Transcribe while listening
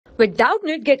With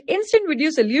Doubtnut, get instant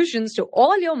video solutions to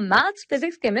all your maths,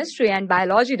 physics, chemistry, and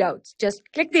biology doubts. Just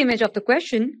click the image of the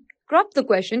question, crop the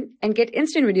question, and get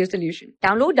instant video solution.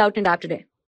 Download Doubtnut app today.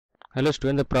 Hello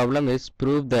student, the problem is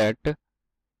prove that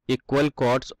equal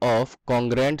chords of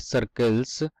congruent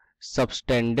circles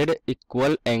subtended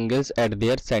equal angles at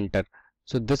their center.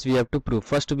 So this we have to prove.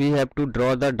 First we have to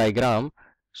draw the diagram.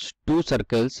 Two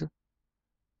circles.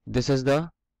 This is the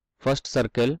first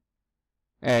circle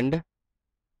and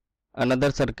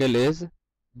another circle is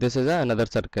this is another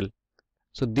circle.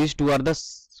 So these two are the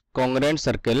congruent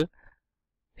circle.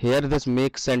 Here this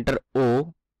makes center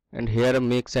O and here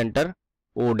makes center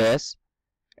O dash,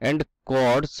 and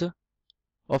chords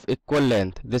of equal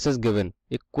length. This is given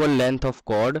equal length of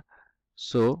chord.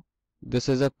 So this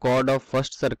is a chord of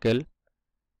first circle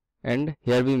and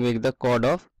here we make the chord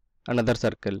of another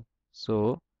circle.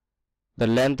 So the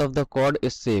length of the chord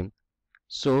is same.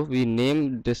 So we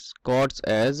name this chords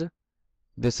as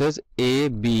this is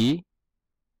AB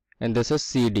and this is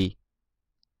CD,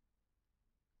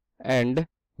 and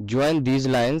join these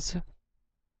lines.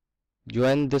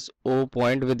 Join this O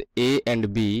point with A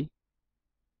and B,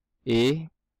 A,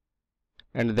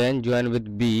 and then join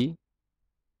with B.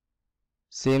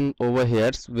 Same over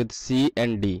here with C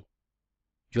and D.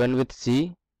 Join with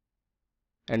C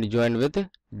and join with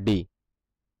D.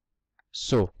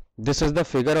 So this is the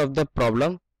figure of the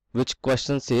problem, which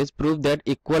question says prove that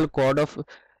equal chord of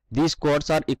these chords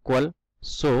are equal.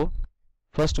 So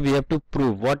first we have to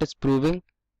prove. What is proving?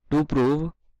 To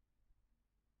prove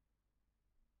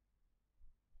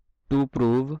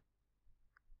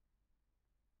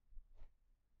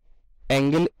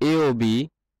angle AOB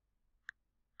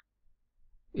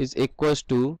is equals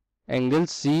to angle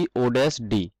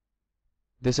CO'D.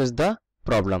 This is the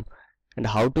problem. And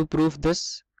how to prove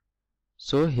this?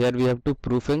 So here we have to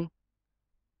proving.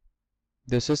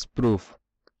 This is proof.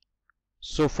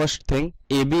 So first thing,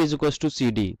 AB is equals to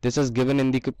CD. This is given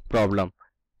in the problem.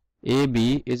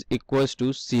 AB is equals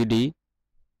to CD.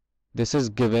 This is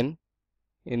given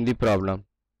in the problem.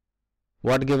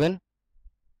 What given?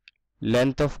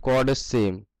 Length of chord is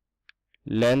same.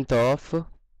 Length of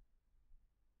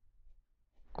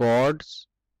chords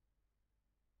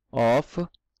of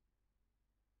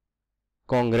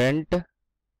congruent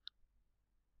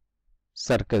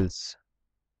circles.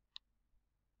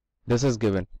 This is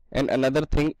given. And another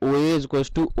thing, OA is equals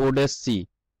to O dash C.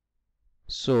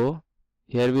 So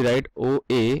here we write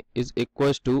OA is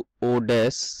equals to O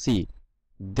dash C.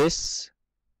 This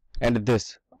and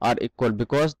this are equal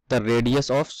because the radius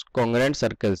of congruent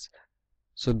circles.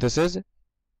 So this is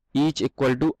each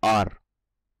equal to R.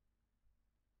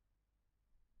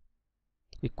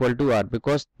 Equal to R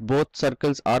because both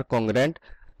circles are congruent.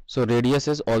 So radius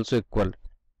is also equal.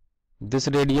 This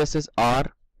radius is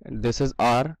R and this is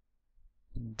R.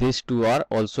 These two are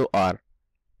also R.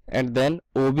 And then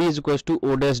OB is equals to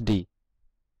O dash D.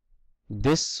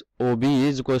 This OB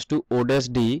is equals to O dash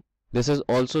D. This is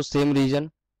also same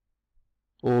region.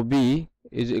 OB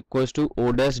is equals to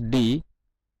O dash D.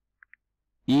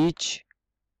 Each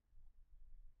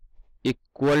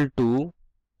equal to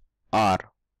R.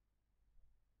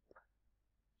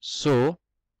 So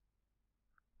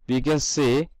we can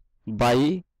say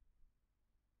by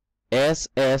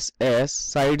SSS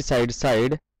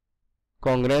side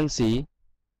congruency,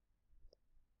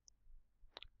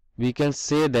 we can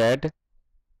say that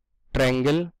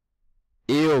triangle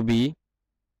AOB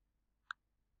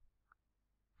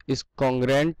is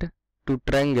congruent to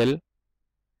triangle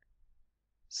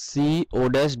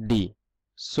CO'D.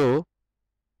 So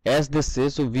as this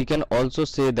says, so we can also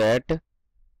say that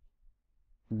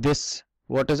this,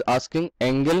 what is asking,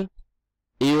 angle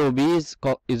AOB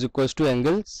is equals to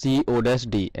angle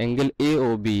CO'D. Angle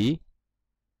AOB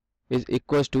is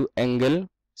equals to angle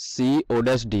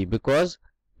CO'D because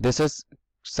this is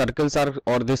circles are,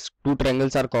 or this two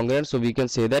triangles are congruent. So we can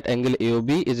say that angle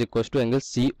AOB is equals to angle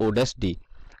CO'D.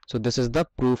 So this is the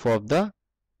proof of the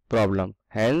problem.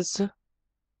 Hence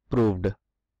proved.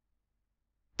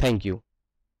 Thank you.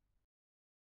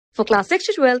 For class 6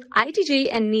 to 12, IIT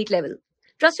JEE and NEET level.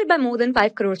 Trusted by more than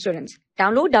 5 crore students.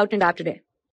 Download Doubtnut app today.